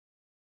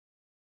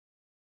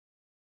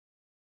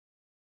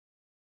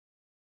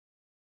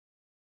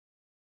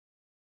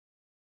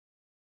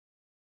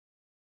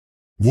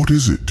What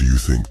is it, do you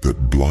think,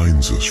 that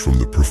blinds us from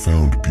the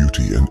profound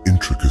beauty and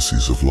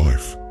intricacies of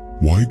life?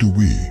 Why do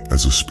we,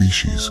 as a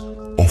species,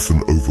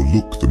 often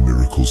overlook the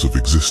miracles of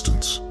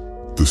existence,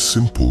 the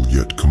simple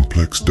yet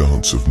complex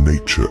dance of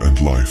nature and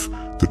life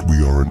that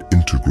we are an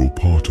integral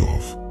part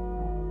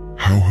of?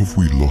 How have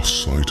we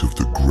lost sight of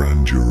the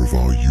grandeur of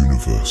our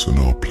universe and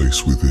our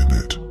place within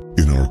it?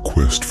 In our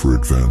quest for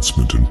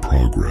advancement and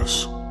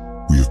progress,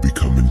 we have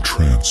become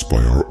entranced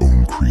by our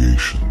own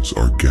creations,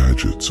 our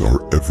gadgets,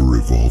 our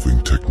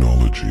ever-evolving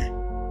technology.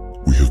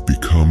 We have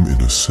become, in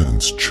a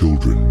sense,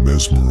 children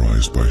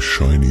mesmerized by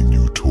shiny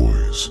new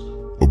toys,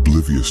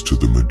 oblivious to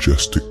the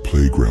majestic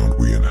playground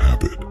we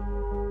inhabit.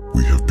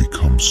 We have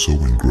become so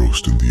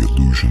engrossed in the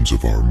illusions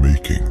of our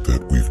making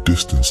that we've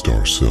distanced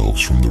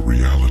ourselves from the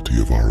reality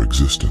of our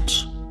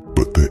existence.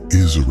 But there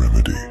is a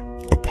remedy,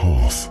 a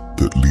path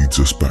that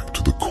leads us back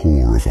to the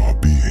core of our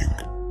being,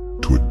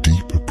 to a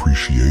deep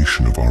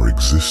appreciation of our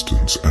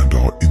existence and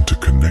our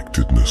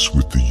interconnectedness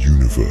with the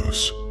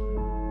universe.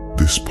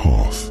 This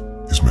path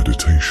is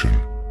meditation.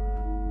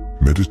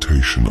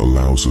 Meditation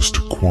allows us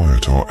to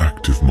quiet our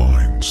active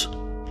minds,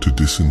 to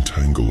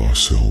disentangle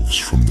ourselves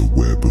from the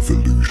web of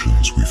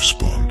illusions we've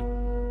spun.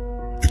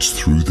 It's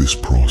through this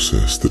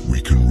process that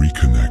we can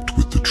reconnect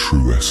with the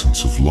true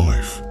essence of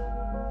life,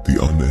 the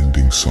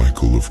unending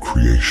cycle of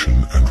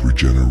creation and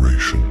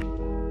regeneration.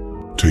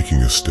 Taking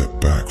a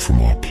step back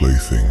from our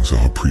playthings,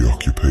 our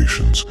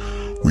preoccupations,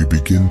 we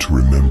begin to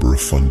remember a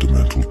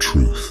fundamental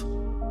truth.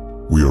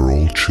 We are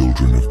all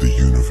children of the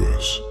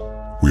universe.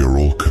 We are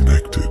all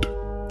connected,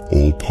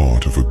 all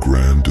part of a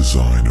grand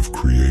design of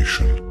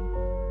creation.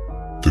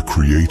 The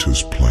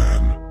Creator's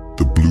plan,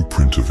 the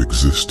blueprint of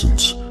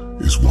existence,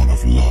 is one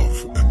of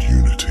love and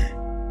unity.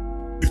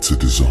 It's a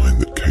design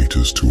that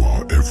caters to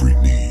our every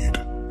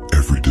need,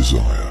 every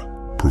desire,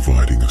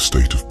 providing a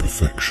state of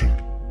perfection.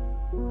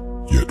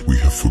 Yet we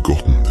have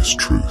forgotten this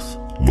truth,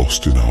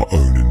 lost in our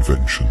own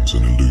inventions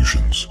and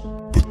illusions.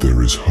 But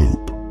there is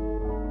hope.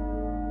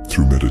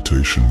 Through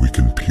meditation, we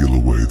can peel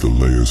away the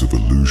layers of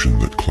illusion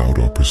that cloud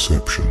our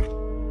perception.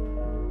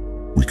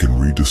 We can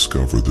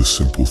rediscover the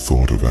simple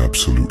thought of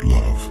absolute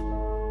love,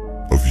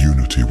 of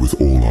unity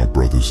with all our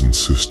brothers and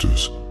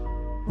sisters,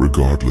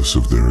 regardless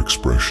of their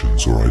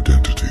expressions or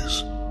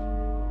identities.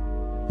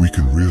 We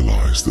can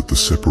realize that the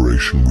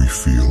separation we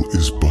feel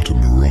is but a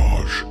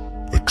mirage,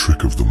 a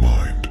trick of the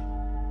mind.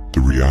 The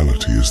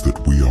reality is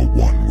that we are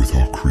one with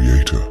our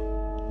Creator,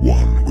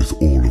 one with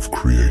all of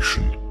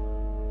creation.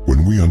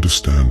 When we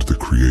understand the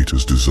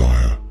Creator's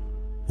desire,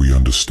 we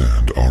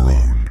understand our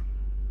own.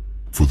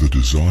 For the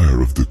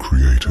desire of the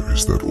Creator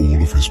is that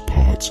all of His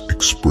parts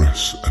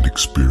express and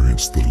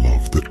experience the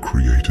love that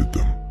created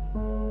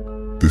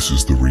them. This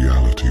is the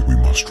reality we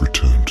must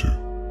return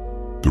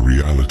to, the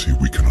reality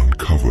we can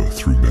uncover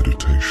through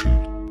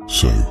meditation.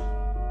 So,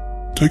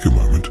 take a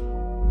moment.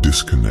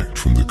 Disconnect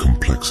from the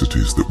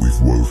complexities that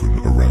we've woven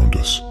around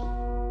us.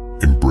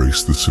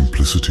 Embrace the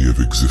simplicity of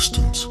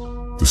existence,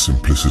 the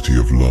simplicity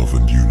of love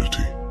and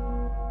unity.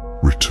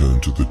 Return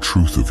to the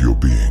truth of your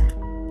being,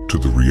 to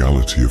the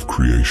reality of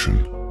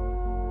creation.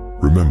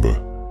 Remember,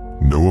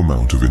 no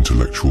amount of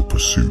intellectual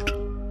pursuit,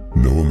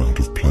 no amount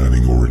of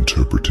planning or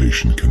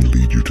interpretation can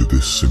lead you to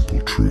this simple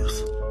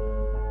truth.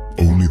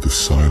 Only the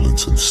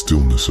silence and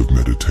stillness of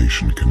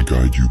meditation can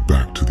guide you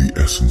back to the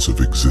essence of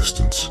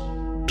existence,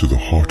 to the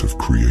heart of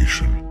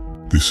creation.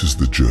 This is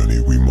the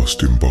journey we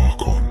must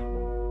embark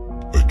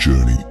on. A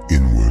journey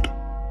inward,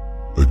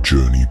 a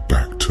journey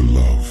back to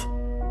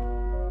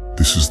love.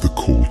 This is the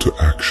call to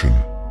action,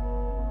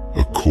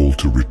 a call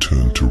to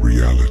return to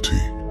reality,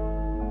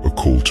 a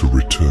call to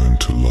return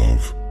to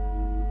love.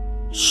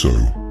 So,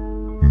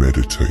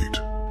 meditate.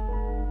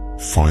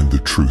 Find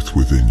the truth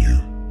within you.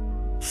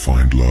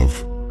 Find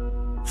love.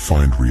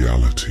 Find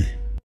reality.